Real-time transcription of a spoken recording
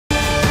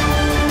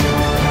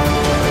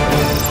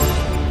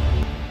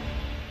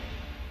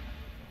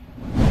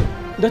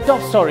The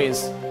top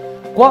stories.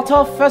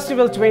 Kwatha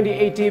Festival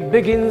 2080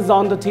 begins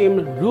on the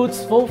theme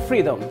Roots for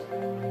Freedom.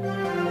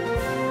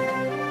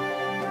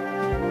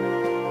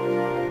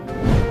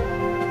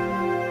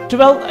 The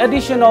 12th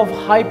edition of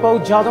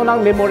Haipou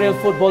Jadonang Memorial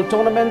Football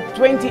Tournament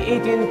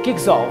 2018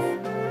 kicks off.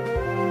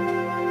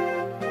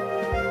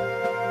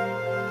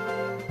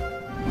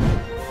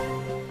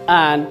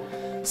 And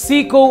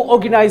SEACO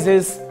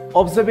organises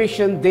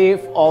Observation Day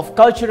of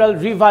Cultural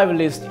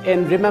Revivalist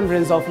in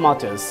remembrance of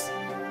martyrs.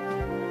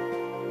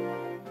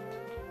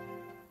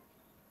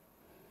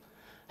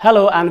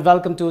 Hello and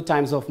welcome to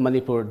Times of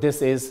Manipur.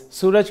 This is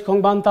Suraj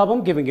Khongban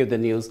Tabam giving you the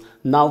news.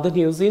 Now the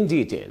news in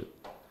detail.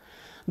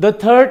 The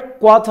third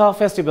Kwatha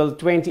Festival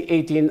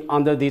 2018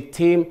 under the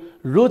theme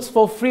Roots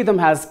for Freedom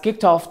has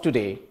kicked off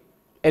today.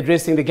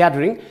 Addressing the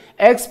gathering,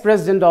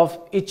 ex-president of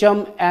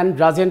ICHM and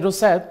Rajendra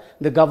said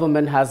the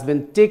government has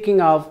been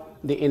taking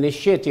up the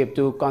initiative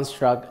to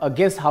construct a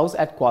guest house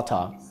at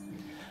Kwatha.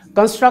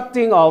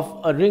 Constructing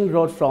of a ring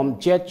road from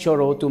Jet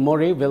Choro to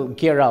More will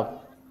gear up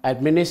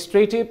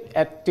administrative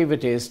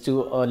activities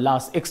to a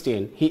large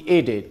extent, he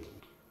added.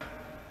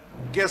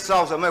 Guest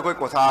house amai koi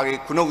Kwatha gi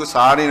khunok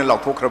sari na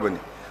laukthokrabani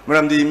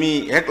maramdi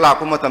mi hek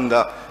lakpa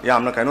matamda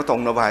yamna kaino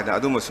tongna ba haida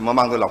aduma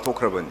mamang do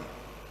laukthokrabani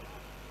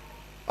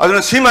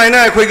aduna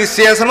simaina akhoi gi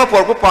sense ama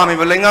porko pami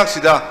ba lengak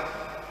sida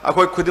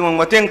akhoi khudimang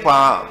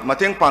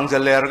mateng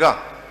pangjalerga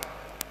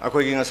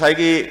akhoi gi ngasai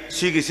gi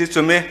sigi si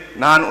chume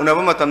nan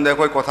unaba matamda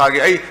akhoi Kwatha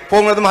gi ai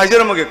phongna dum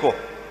haijaramage ko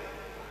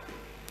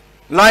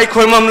lai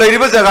khoimam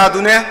leiriba jaga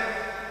dune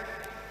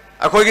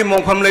akhoi gi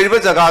mongkham leiriba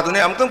jaga dune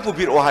amtang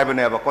pupir o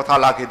haibane ba Kwatha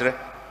lakidre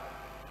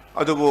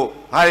adubu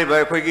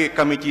haiba akhoi gi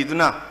committee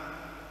duna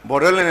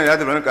borderline ya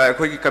dun ka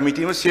akhoi gi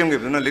committee ma sem gi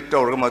duna lit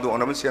tawra madu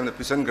onam sem na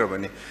pisan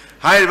grabani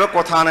haiba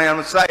Kwatha na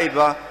yam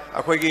saiba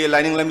akhoi gi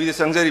lining lambi de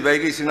sangjari bai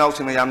gi sinau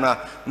sing yamna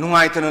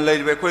nungai tan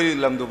leiriba akhoi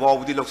lamdu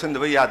bawdi loksan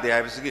da ya de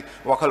haiba sigi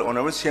wakal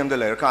onam sem da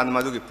leir kan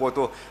madu gi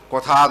poto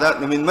Kwatha da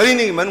numin mari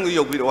ni man gi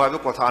yogbir o haiba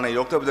Kwatha na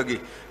yoktab da gi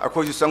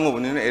akhoi ju sangu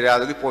bani area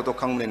da gi poto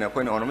khangni na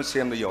akhoi onam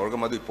sem da yorga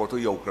madu poto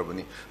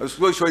yokrabani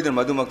soi soi da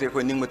madu makte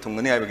akhoi ningma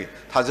thungani haiba gi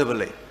thajaba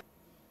lei.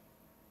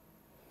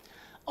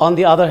 On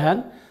the other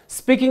hand,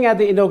 speaking at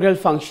the inaugural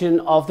function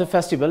of the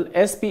festival,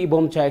 SP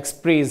Ibomcha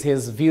expressed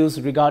his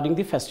views regarding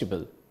the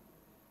festival.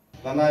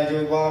 Lanai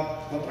joiba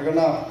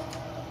natragana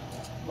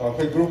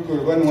koi group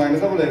ko ba nungai na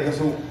tab le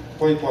gasu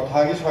koi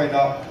Kwatha gi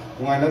swaida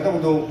nungai na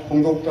tab do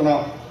hongdok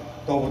tana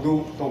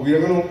tawdu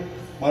tawbiraganu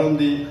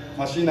maramdi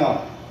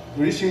masina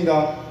turisingda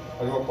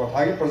aduga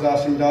Kwatha gi praja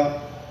singda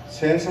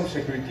sense of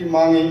security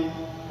mangi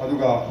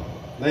aduga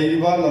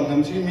leiba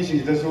lamdam sing mi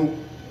sing dasu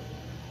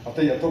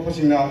atai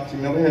atopasingna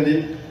singnaba heli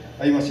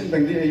ai masin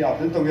tangdi ai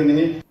apden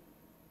tawgeningi.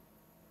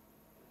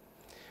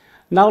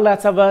 Now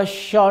let's have a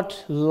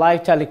short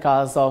live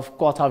telecast of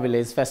Kwatha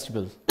Village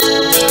Festival.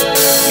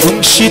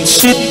 Yung shit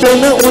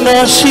na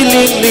una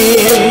shilingli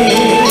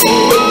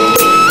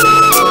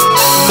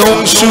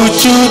Nung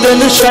suju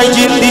na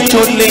shajin di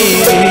chonli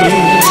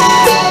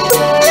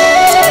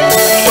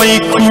May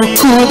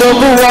kuku na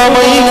buwa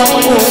may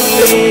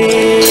nanguli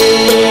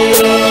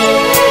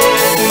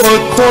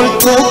Magkol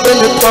ko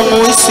na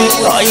tamoy si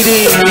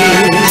Aire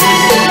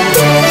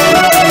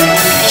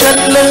Chat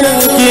lang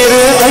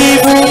kira ay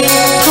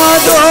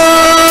bukhado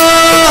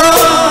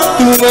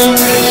Tumang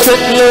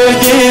chat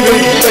lagi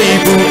ay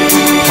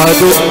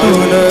bukhado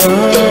tuna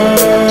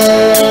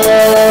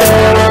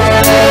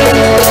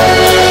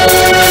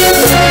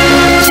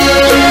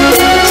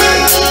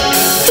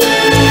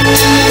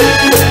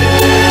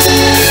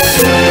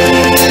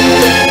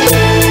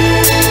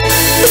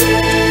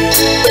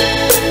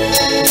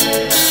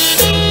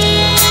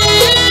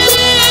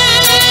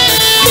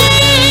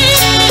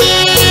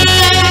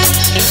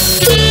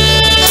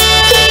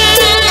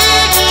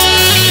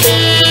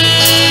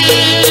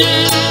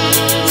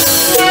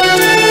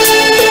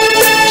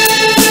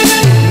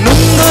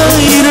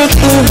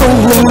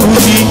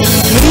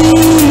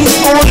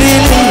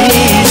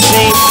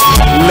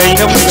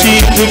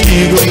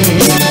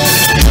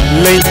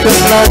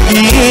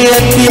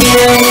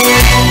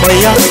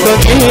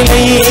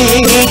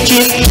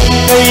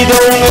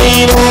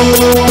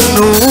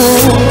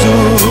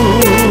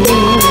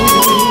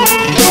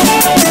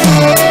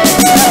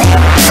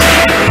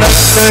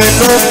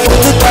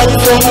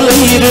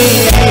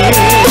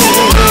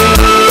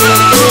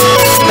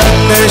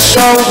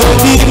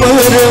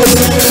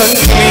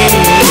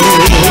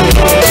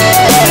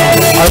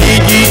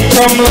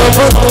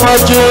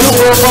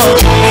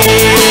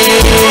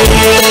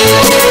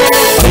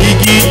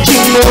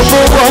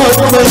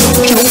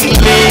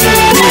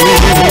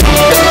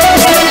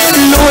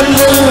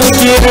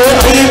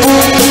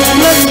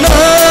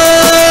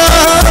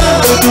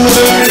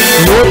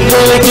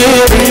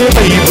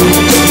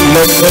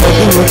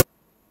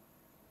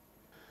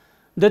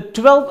The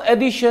 12th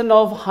edition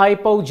of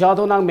Haipou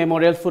Jadonang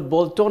Memorial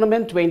Football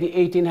Tournament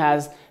 2018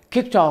 has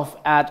kicked off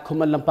at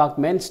Khuman Lampak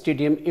Men's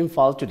Stadium,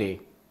 Imphal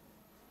today.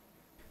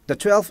 The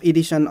 12th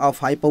edition of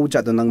Haipou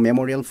Jadonang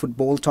Memorial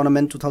Football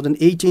Tournament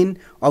 2018,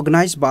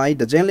 organized by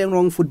the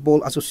Jadonang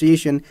Football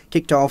Association,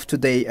 kicked off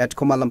today at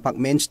Kumalampak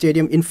Main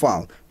Stadium in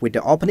Phal with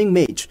the opening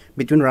match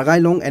between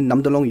Ragailong and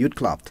Namdolong Youth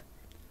Club.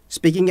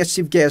 Speaking as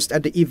chief guest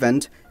at the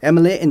event,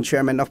 MLA and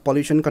Chairman of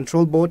Pollution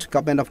Control Board,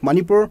 Government of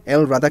Manipur,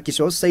 L.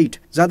 Radhakishore, said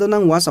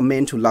Jadonang was a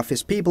man who loved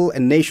his people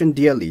and nation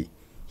dearly.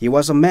 He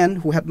was a man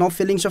who had no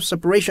feelings of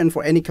separation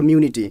for any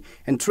community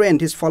and trained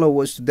his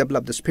followers to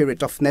develop the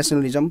spirit of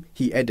nationalism,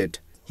 he added.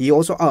 He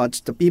also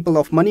urged the people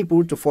of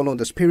Manipur to follow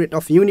the spirit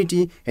of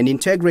unity and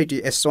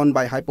integrity as shown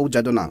by Haipou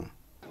Jadonang.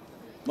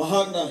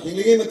 Mahagna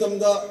hilingi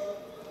matamda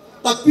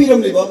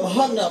takpiram liba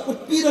mahagna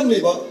utpiram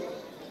liba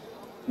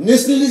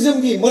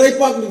nationalism gi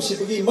maraipak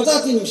nungsibagi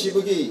majati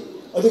nungsibagi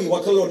adugi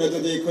wakhalo na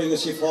de khoi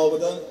ngasi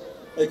fawada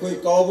ai khoi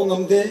kawbu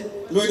ngamde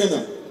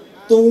loinana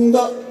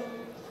tungda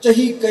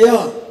chahi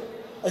kaya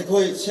ai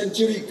khoi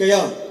century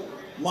kaya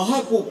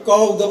mahaku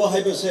kawdaba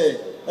haibase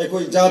ai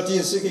khoi jati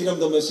sigi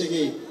ramdam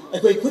sigi ai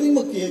khoi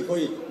khudingmakki ai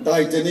khoi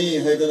daitani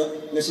haidana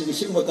ngasi gi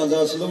singma tanja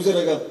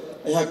silojaraga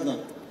ai hakna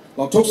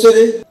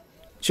lawthoksere.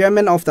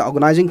 Chairman of the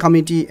organizing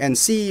committee and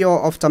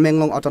CEO of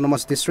Tamenglong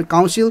Autonomous District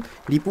Council,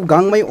 Lipu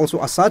Gangmai, also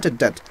asserted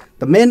that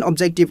the main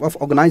objective of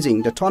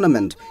organizing the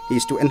tournament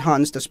is to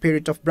enhance the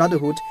spirit of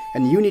brotherhood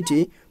and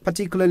unity,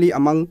 particularly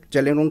among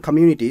Jadonang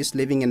communities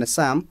living in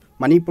Assam,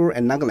 Manipur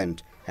and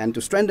Nagaland, and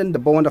to strengthen the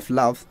bond of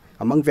love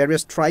among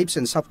various tribes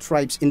and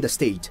sub-tribes in the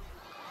state.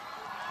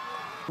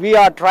 We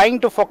are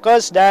trying to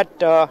focus that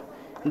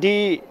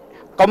the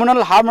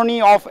communal harmony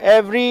of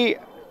every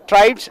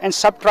tribes and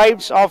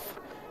sub-tribes of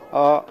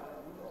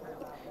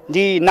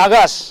the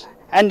Nagas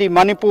and the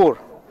Manipur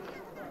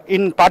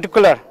in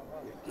particular,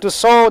 to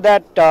show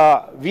that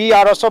we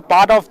are also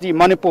part of the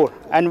Manipur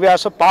and we are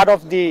also part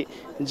of the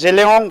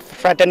Jadonang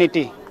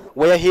fraternity.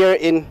 We are here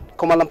in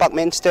Kumalampak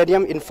Main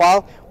Stadium in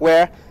Phal,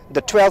 where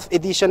the 12th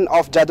edition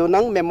of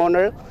Jadonang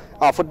Memorial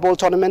Football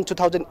Tournament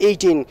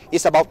 2018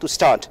 is about to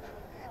start.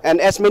 And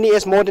as many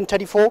as more than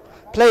 34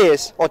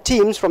 players or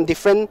teams from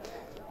different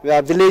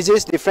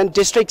villages, different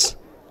districts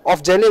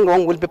of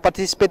Jadonang will be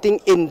participating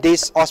in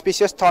this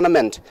auspicious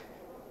tournament.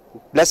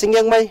 Blessing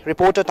Yangmai,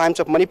 reporter Times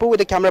of Manipur with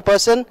the camera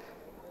person,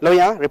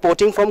 Loya,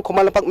 reporting from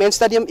Kumalampak Main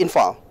Stadium in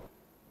Phal.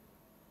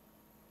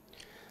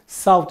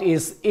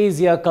 Southeast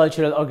Asia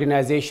Cultural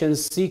Organization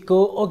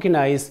SEACO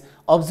organized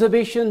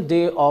Observation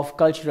Day of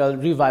Cultural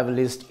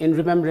Revivalist in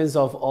remembrance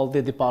of all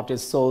the departed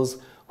souls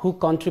who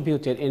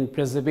contributed in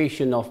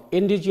preservation of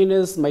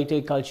indigenous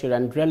Meitei culture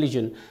and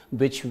religion,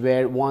 which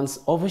were once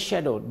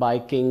overshadowed by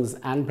kings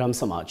and Brahm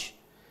Samaj.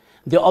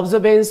 The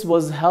observance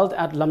was held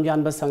at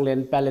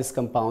lamjingbatomtv Palace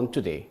compound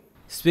today.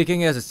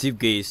 Speaking as a chief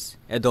guest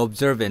at the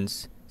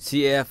observance,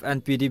 CAF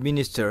and PD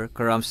Minister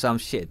Karam Sam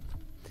said,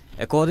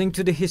 according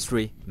to the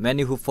history,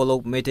 many who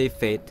follow Meitei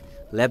faith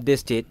left the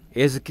state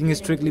as the king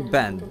strictly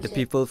banned the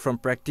people from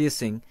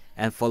practicing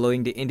and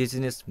following the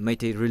indigenous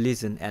Meitei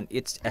religion and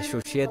its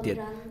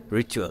associated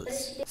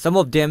rituals. Some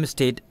of them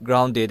stayed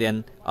grounded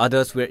and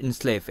others were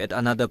enslaved at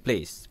another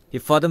place. He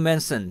further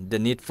mentioned the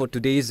need for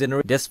today's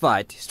generation.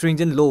 Despite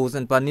stringent laws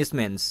and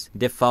punishments,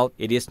 they found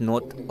it is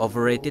not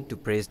overrated to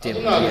praise them.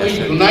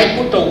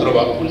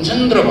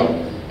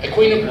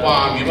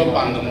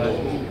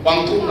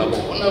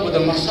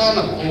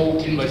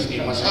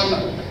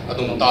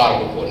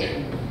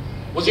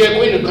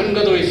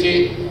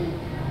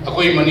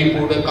 Akoi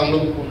Manipur da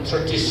Kamlup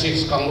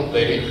 36 Kamlup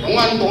lere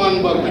tongan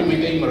ba koi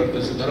Meitei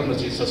marakta su dharma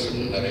chi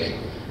sasun nare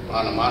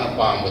mana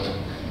pambada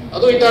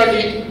ado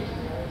itadi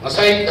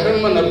ngasai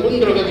dharma na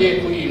pundraga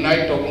de koi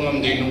unite to ngam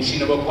de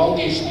nungsina ba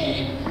phawde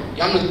si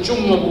yamna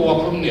chumma bu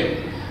wafam ne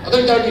ado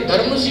itadi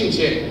dharma sing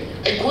se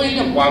ai koi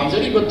na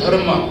pamjari ba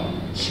dharma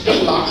sida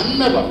la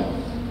hanna ba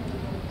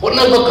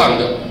honna ba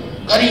kanda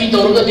kari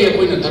dorga de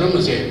koi na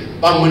dharma se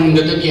ba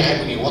manga da di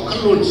hai bi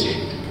wakalon se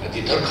ati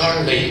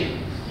darkar lei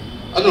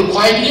anu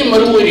quietly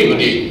maruari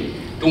bade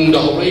tung da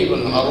horai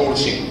ban harol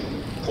sing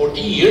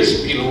 40 years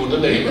below the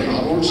lay ban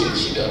harol sing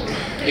sida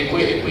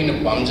ekoi na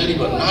pamjari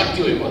ban nat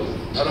kyoi ba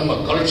dharma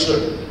culture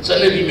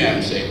sanadi ma'am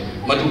say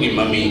madugi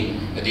mami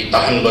adi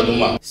tahan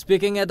baduma.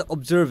 Speaking at the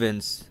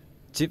observance,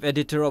 chief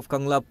editor of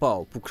Kangla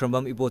Pau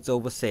Pukrambam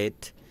Ibotsover said,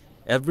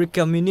 every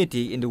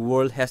community in the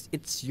world has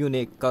its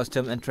unique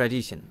custom and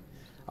tradition.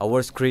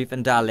 Our script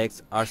and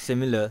dialects are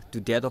similar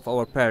to that of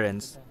our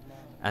parents,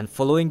 and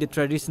following the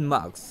tradition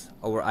marks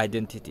our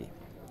identity.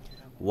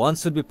 One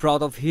should be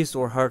proud of his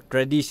or her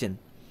tradition,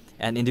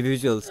 and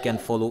individuals can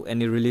follow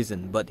any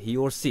religion, but he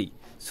or she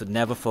should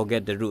never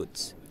forget the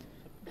roots.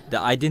 The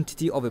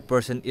identity of a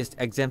person is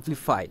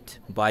exemplified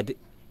by the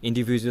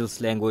individual's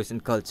language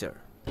and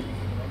culture.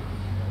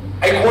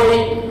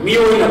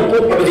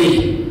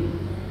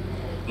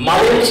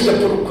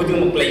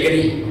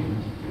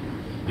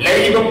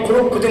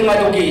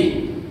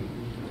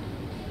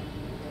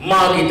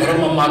 Magi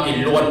dharma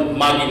magi lon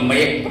magi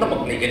mayek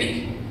punamak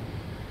legani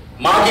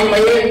magi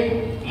mayek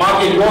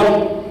magi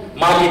lon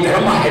magi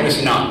dharma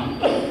hebesna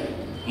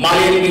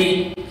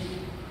malemi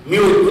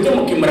miu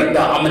punamak ki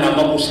marakda amana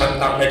mabu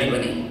sakta nadi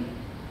bani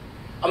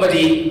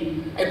amadi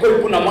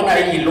koi puna mana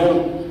ai lon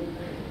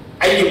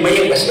ai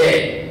mayang kase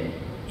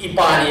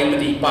ipani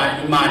amadi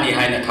imani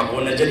haina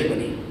thakona jari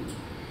bani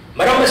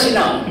maram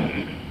asina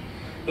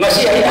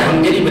ngasi ai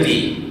aham jari badi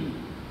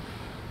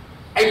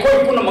ai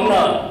koi puna mana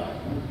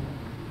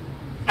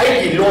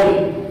ai lon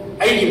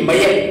ai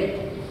mayang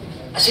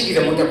asigi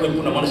da mutta koi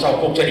puna mana sa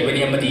kok jari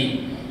bani amadi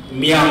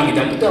miyang gi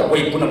da mutta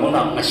koi puna mana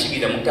asigi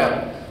da mutta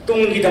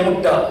tung gi da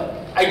mutta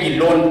ai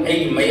lon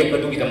ai mayang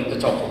kadu gi da mutta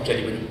sa kok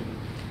jari bani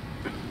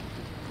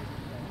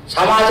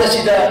Samaja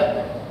sida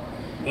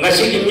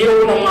ngasi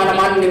kimiro ng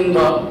mana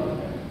nimba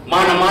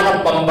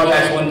mana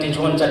pambala suantin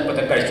suancat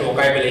pada karso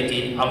kay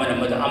beliti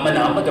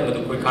amana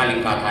madu koy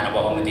kaling kata na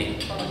ba madi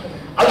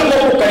adu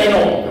mo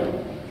kanino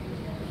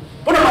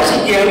puna masih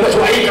kiyang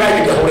kaso ay kray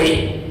di hori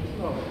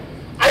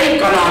ay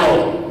kanano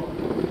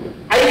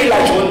ay la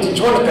suantin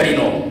suan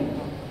kanino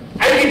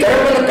ay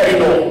dharma na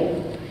kanino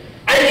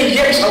ay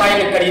yek salay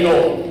na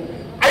kanino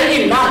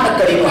ay na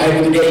kanino ay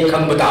mudu ay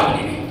kang badam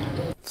ni.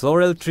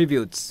 Floral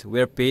tributes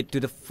were paid to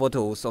the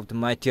photos of the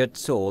martyred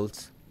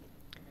souls.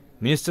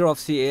 Minister of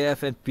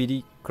CAF and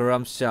PD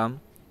Karam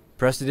Sham,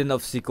 President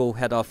of SEACO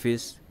Head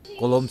Office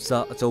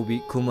Kolomsa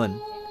Achobi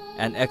Kuman,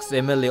 and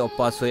ex-MLA of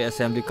Pasoi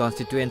Assembly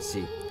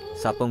Constituency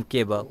Sapam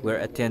Keba were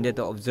attended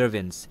the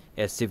observance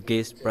as chief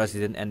guest,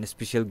 president and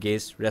special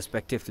guest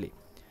respectively.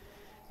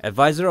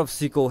 Advisor of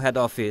SEACO Head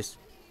Office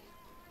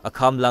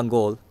Akham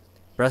Langol,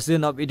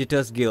 President of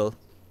Editors Guild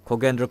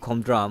Kogendra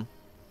Komdram,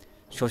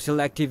 social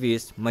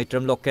activist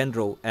Maitram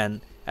Lokendro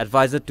and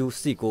advisor to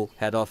SEACO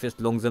Head Office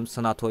Longzam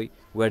Sanatoy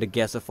were the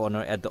guests of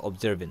honor at the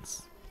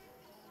observance.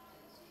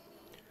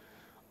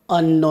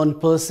 Unknown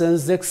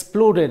persons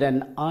exploded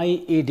an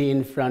IED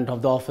in front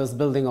of the office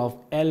building of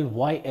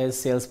LYS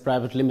Sales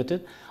Private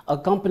Limited, a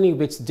company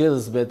which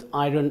deals with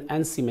iron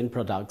and cement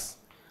products.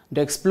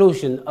 The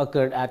explosion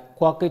occurred at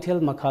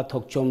Kwatha Makha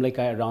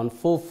Thokchomlekai around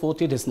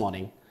 4:40 this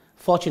morning.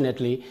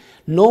 Fortunately,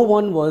 no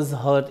one was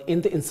hurt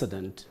in the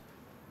incident.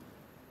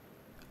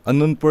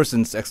 Unknown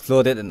persons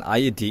exploded an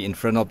IED in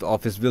front of the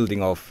office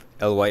building of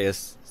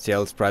LYS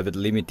Sales Private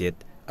Limited,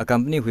 a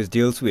company which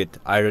deals with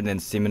iron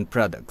and cement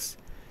products.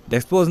 The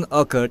explosion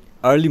occurred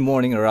early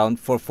morning around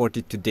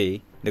 4:40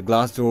 today. The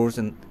glass doors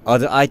and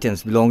other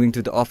items belonging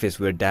to the office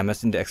were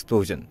damaged in the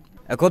explosion.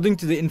 According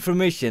to the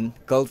information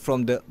culled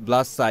from the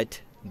blast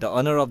site, the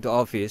owner of the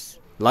office,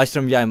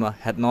 Laisram Yaima,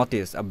 had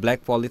noticed a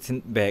black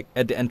polythene bag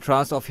at the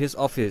entrance of his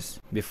office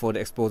before the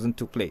explosion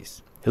took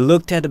place. He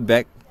looked at the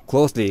bag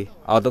closely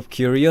out of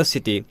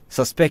curiosity,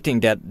 suspecting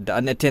that the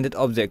unattended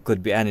object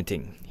could be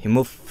anything. He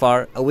moved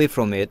far away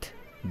from it.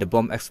 The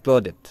bomb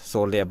exploded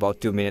shortly about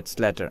 2 minutes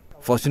later.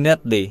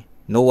 Fortunately,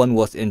 no one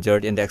was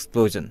injured in the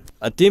explosion.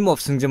 A team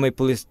of Singjamai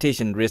police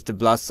station reached the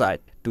blast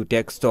site to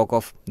take stock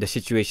of the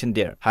situation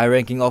there.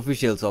 High-ranking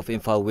officials of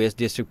Imphal West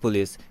District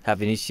Police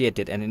have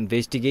initiated an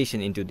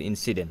investigation into the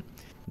incident.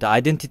 The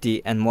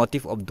identity and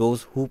motive of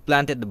those who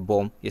planted the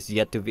bomb is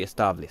yet to be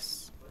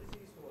established.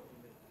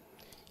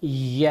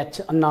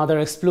 Yet another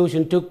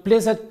explosion took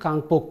place at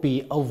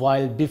Kangpokpi a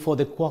while before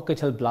the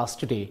Kwatha blast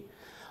today.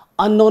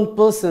 Unknown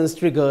persons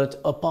triggered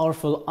a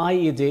powerful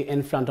IED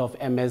in front of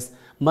MS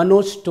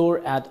Manoj store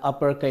at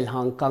Upper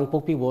Kailhang,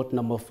 Kangpokpi Ward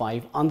number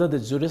 5 under the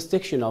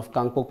jurisdiction of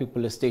Kangpokpi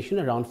Police Station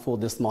around 4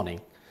 this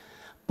morning.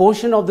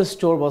 Portion of the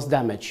store was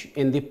damaged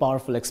in the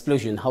powerful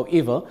explosion.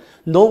 However,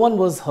 no one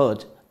was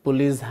hurt.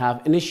 Police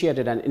have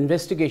initiated an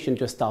investigation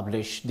to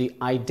establish the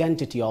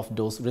identity of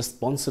those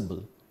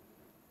responsible.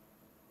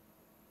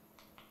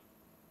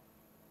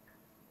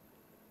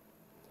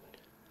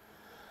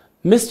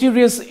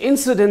 Mysterious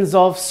incidents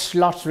of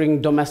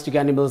slaughtering domestic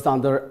animals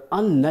under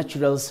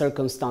unnatural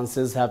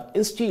circumstances have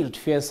instilled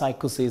fear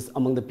psychosis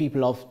among the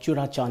people of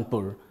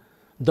Churachandpur.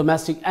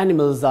 Domestic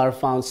animals are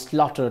found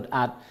slaughtered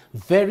at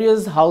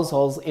various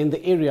households in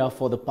the area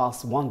for the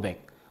past 1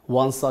 week.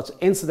 One such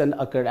incident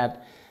occurred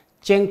at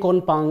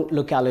Chengkonpang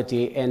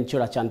locality in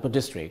Churachandpur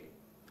district.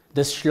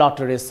 The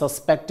slaughter is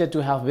suspected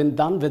to have been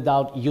done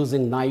without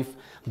using knife,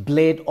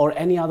 blade or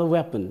any other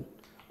weapon.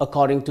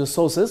 According to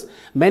sources,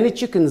 many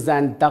chickens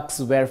and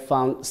ducks were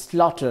found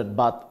slaughtered,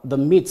 but the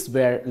meats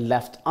were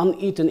left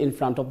uneaten in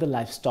front of the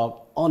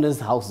livestock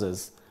owners'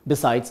 houses.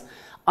 Besides,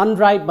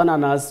 unripe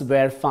bananas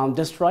were found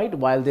destroyed,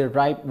 while the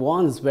ripe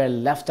ones were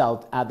left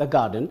out at the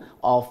garden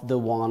of the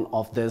one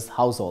of these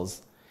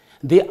households.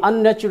 The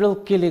unnatural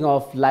killing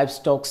of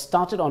livestock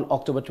started on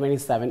October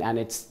 27 and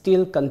it's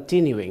still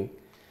continuing.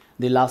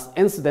 The last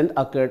incident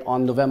occurred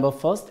on November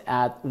 1st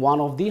at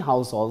one of the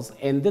households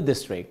in the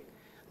district.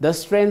 The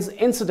strange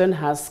incident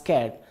has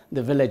scared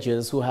the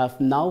villagers who have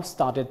now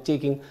started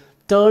taking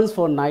turns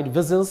for night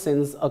vigils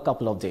since a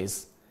couple of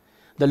days.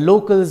 The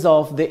locals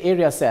of the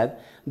area said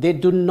they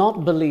do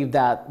not believe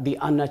that the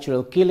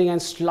unnatural killing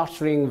and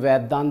slaughtering were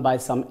done by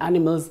some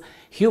animals,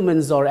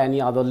 humans or any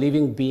other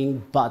living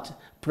being, but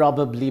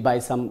probably by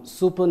some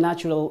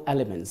supernatural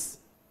elements.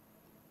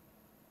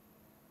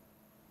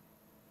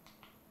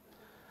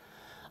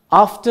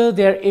 After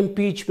their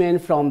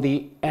impeachment from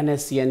the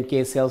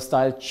NSCNK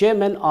self-styled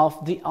chairman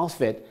of the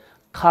outfit,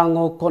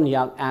 Khango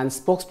Konyak and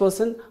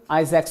spokesperson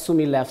Isaac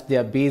Sumi left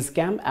their base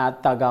camp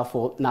at Taga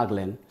Fort,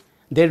 Nagaland.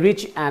 They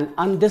reached an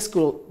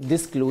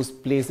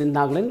undisclosed place in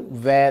Nagaland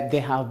where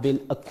they have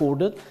been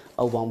accorded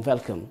a warm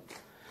welcome.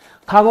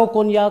 Khango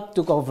Konyak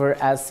took over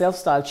as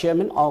self-styled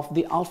chairman of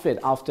the outfit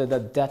after the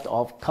death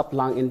of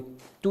Kaplang in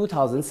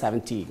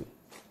 2017.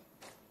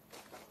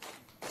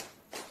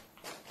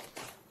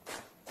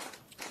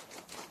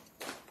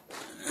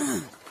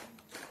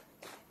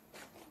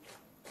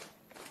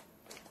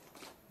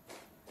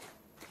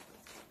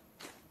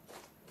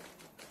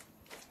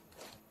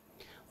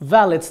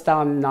 Well, it's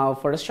time now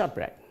for a short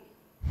break.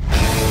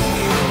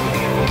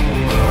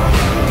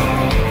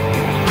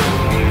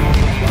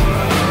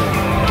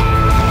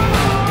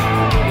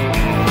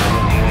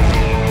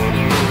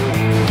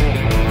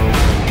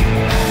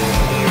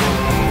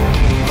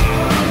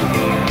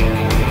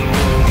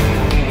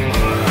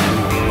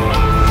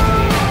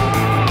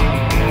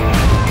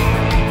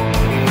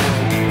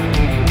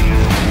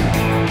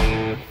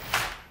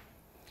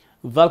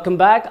 Welcome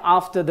back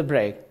after the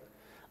break.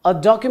 A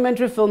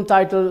documentary film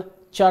titled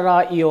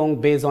Chara Iong,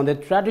 based on the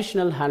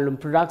traditional handloom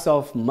products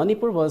of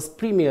Manipur, was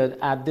premiered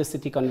at the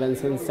City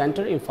Convention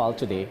Centre, Imphal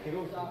today.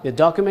 The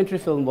documentary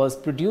film was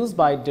produced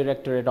by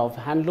Directorate of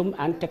Handloom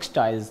and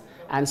Textiles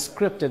and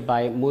scripted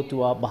by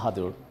Motua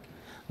Bahadur.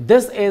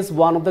 This is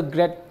one of the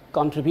great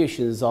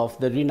contributions of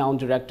the renowned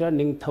director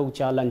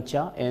Ningthaucha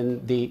Lancha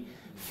in the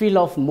field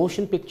of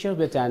motion picture,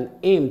 with an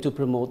aim to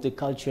promote the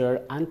culture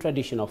and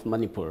tradition of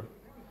Manipur.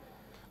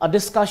 A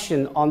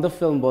discussion on the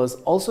film was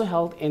also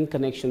held in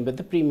connection with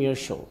the premiere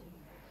show.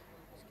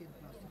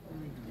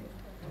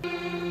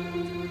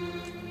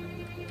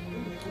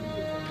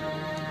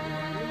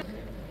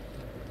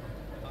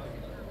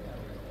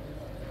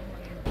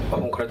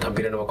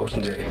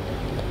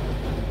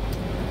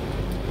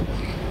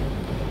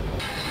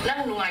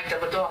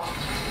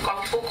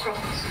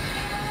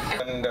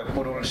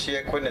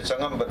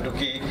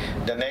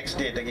 The next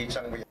day,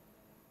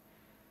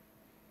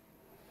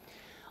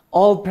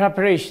 all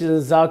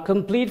preparations are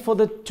complete for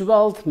the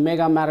 12th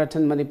Mega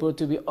Marathon Manipur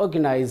to be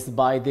organized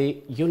by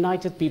the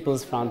United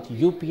People's Front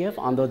UPF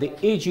under the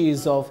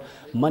aegis of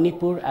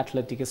Manipur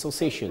Athletic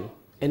Association.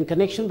 In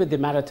connection with the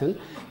marathon,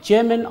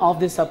 Chairman of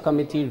the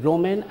subcommittee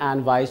Roman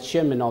and Vice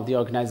Chairman of the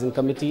organizing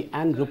committee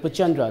and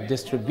Rupachandra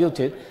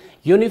distributed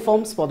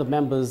uniforms for the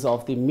members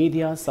of the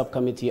media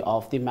subcommittee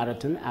of the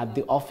marathon at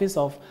the office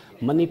of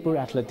Manipur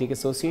Athletic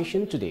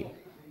Association today.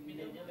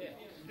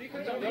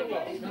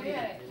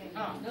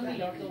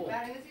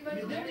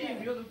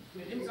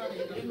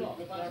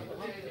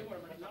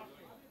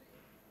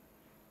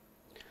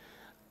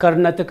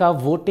 Karnataka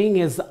voting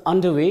is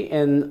underway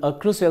in a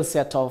crucial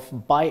set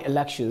of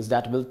by-elections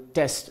that will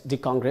test the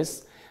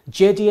Congress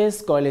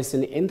JDS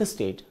coalition in the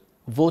state.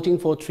 Voting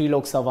for 3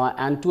 Lok Sabha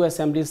and 2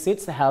 assembly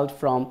seats held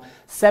from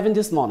 7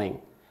 this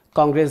morning.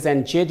 Congress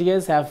and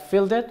JDS have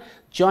fielded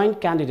joint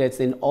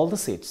candidates in all the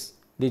seats.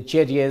 The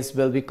JDS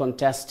will be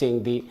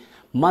contesting the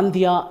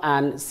Mandya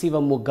and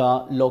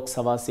Sivamogga Lok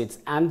Sabha seats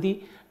and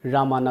the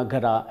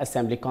Ramanagara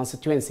assembly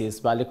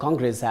constituencies, while the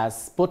Congress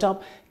has put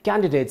up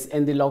candidates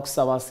in the Lok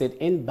Sabha seat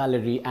in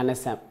Ballari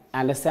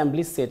and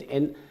assembly seat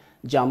in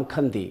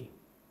Jamkhandi.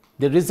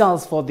 The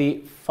results for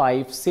the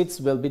 5 seats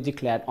will be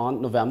declared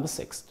on November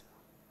 6th.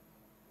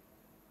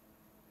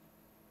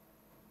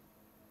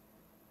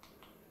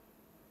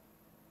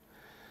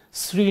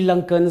 Sri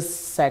Lankan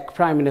SEACO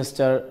Prime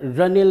Minister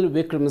Ranil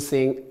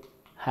Wickremesinghe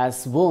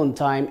has warned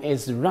time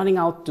is running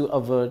out to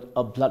avert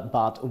a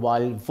bloodbath,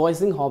 while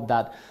voicing hope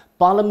that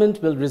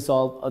Parliament will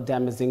resolve a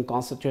damaging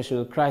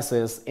constitutional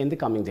crisis in the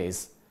coming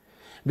days.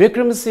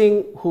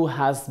 Wickremesinghe, who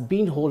has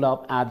been holed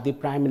up at the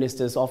Prime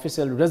Minister's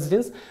official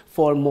residence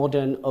for more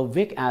than a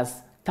week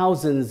as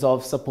thousands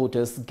of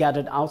supporters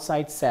gathered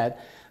outside, said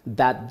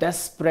that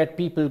desperate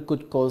people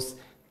could cause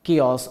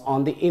chaos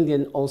on the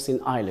Indian Ocean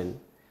island.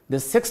 The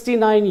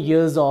 69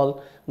 years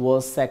old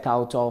was sacked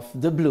out of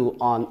the blue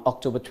on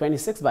October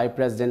 26 by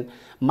President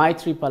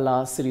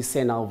Maithripala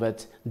Sirisena,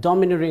 with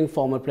domineering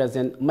former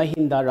President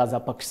Mahinda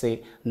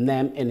Rajapakse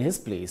named in his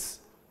place.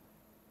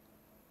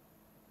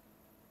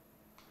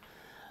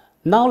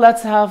 Now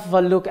let's have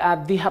a look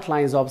at the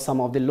headlines of some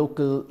of the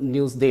local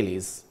news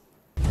dailies.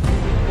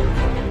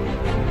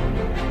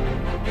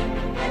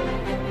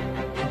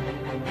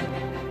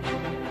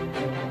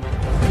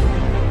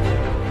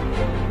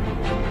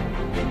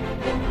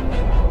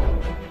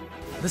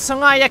 The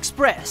Sangay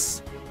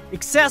Express.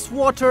 Excess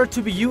water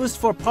to be used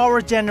for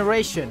power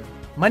generation.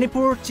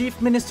 Manipur Chief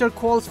Minister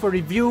calls for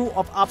review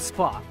of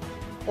APSPA.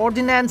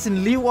 Ordinance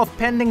in lieu of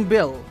pending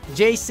bill,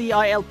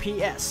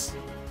 JCILPS.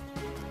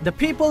 The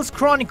People's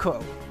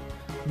Chronicle.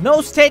 No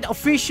state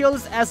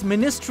officials as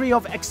Ministry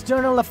of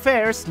External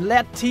Affairs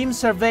led team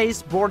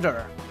surveys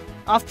border.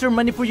 After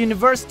Manipur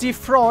University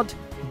fraud,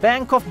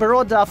 Bank of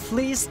Baroda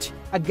fleeced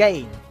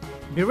again.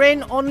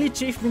 Biren only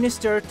Chief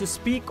Minister to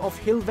speak of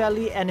Hill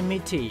Valley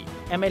enmity,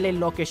 MLA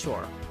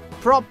Lokeshwar.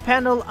 Prop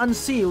panel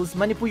unseals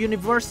Manipur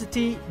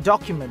University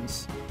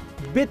documents.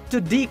 Bid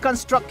to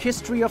deconstruct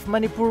history of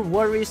Manipur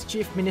worries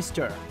Chief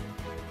Minister.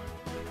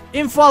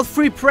 Imphal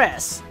Free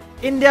Press.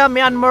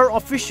 India-Myanmar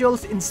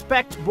officials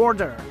inspect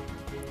border.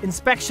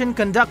 Inspection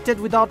conducted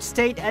without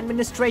state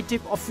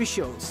administrative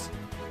officials.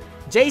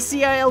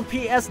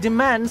 JCILPS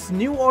demands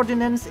new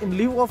ordinance in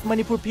lieu of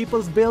Manipur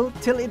People's Bill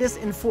till it is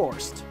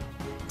enforced.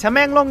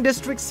 Tamenglong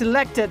district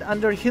selected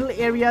under Hill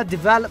Area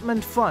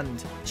Development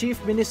Fund,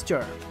 Chief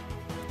Minister.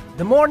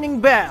 The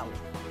Morning Bell.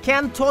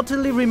 Can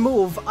totally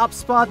remove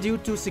UPSPA due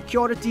to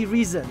security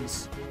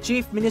reasons,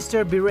 Chief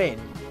Minister Biren.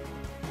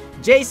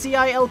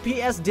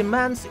 JCILPS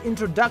demands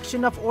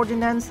introduction of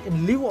ordinance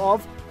in lieu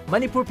of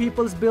Manipur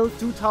People's Bill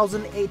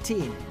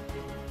 2018.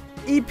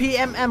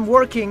 EPMM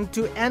working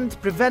to end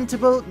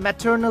preventable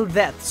maternal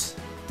deaths.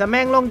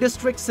 Tamenglong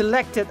district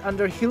selected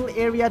under Hill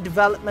Area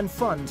Development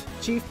Fund,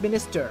 Chief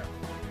Minister.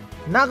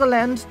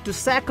 Nagaland to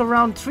sack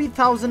around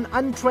 3,000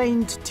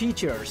 untrained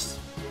teachers.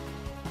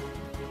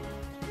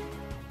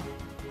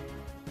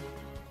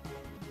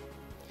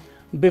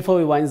 Before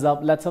we wind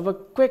up, let's have a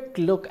quick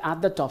look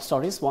at the top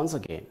stories once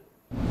again.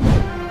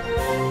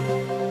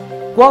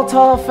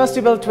 Kwatha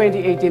Festival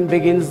 2018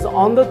 begins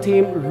on the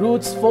theme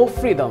Roots for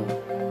Freedom.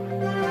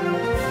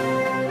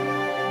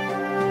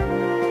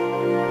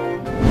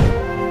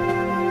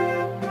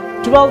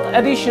 The 12th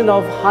edition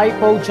of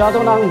Haipou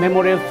Jadonang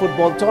Memorial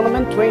Football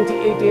Tournament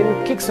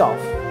 2018 kicks off.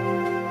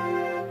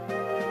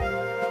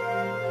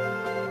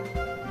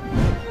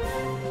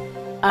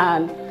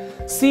 And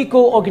SEACO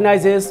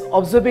organizes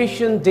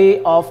Observation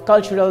Day of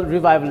Cultural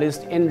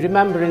Revivalist in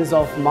remembrance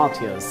of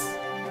martyrs.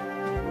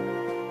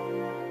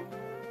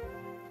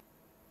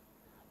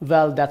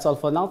 Well, that's all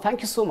for now.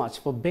 Thank you so much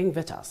for being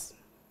with us.